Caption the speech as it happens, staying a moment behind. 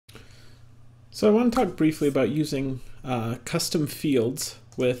So I want to talk briefly about using custom fields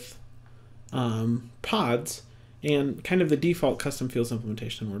with pods and kind of the default custom fields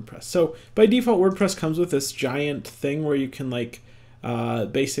implementation in WordPress. So by default, WordPress comes with this giant thing where you can like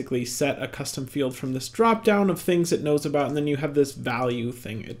basically set a custom field from this drop down of things it knows about, and then you have this value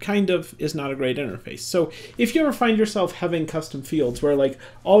thing. It kind of is not a great interface. So if you ever find yourself having custom fields where like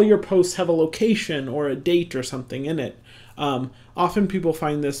all your posts have a location or a date or something in it, often people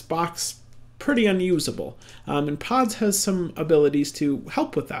find this box pretty unusable. And Pods has some abilities to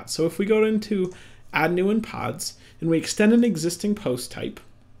help with that. So if we go into Add New in Pods and we extend an existing post type,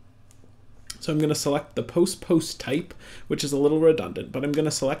 so I'm going to select the post type, which is a little redundant, but I'm going to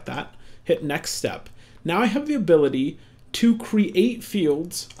select that, hit next step. Now I have the ability to create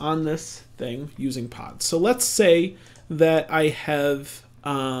fields on this thing using Pods. So let's say that I have,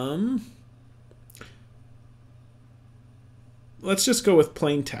 let's just go with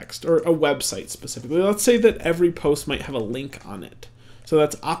plain text or a website specifically. Let's say that every post might have a link on it. So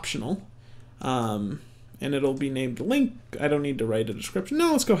that's optional. And it'll be named link. I don't need to write a description.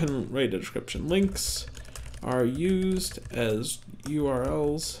 No, let's go ahead and write a description. Links are used as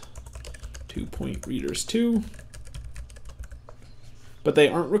URLs to point readers to, but they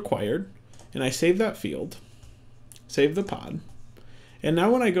aren't required. And I save that field, save the pod. And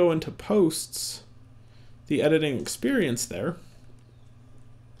now when I go into posts, the editing experience there,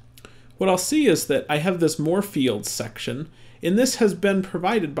 what I'll see is that I have this more fields section, and this has been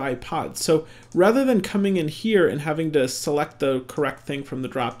provided by Pods. So rather than coming in here and having to select the correct thing from the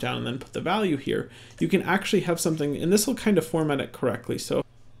dropdown and then put the value here, you can actually have something, and this will kind of format it correctly. So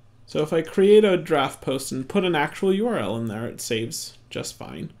if I create a draft post and put an actual URL in there, it saves just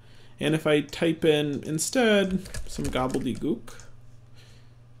fine. And if I type in instead some gobbledygook,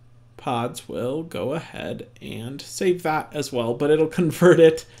 Pods will go ahead and save that as well, but it'll convert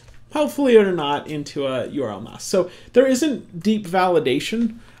it, hopefully or not, into a URL mask. So there isn't deep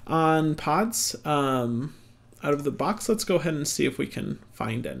validation on Pods out of the box. Let's go ahead and see if we can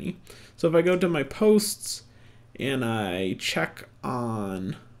find any. So if I go to my posts and I check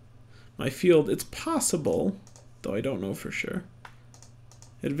on my field, it's possible, though I don't know for sure.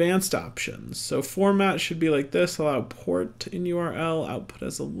 Advanced options. So format should be like this, allow port in URL, output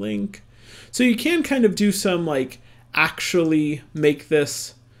as a link. So you can kind of do some like actually make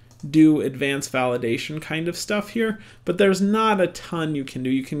this do advanced validation kind of stuff here, but there's not a ton you can do.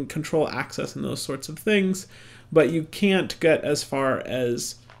 You can control access and those sorts of things, but you can't get as far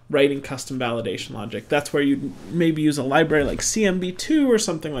as writing custom validation logic. That's where you'd maybe use a library like CMB2 or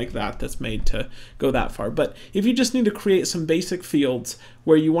something like that that's made to go that far. But if you just need to create some basic fields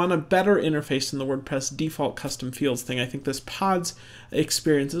where you want a better interface than the WordPress default custom fields thing, I think this Pods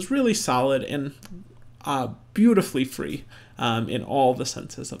experience is really solid and beautifully free in all the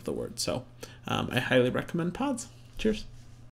senses of the word. So I highly recommend Pods. Cheers.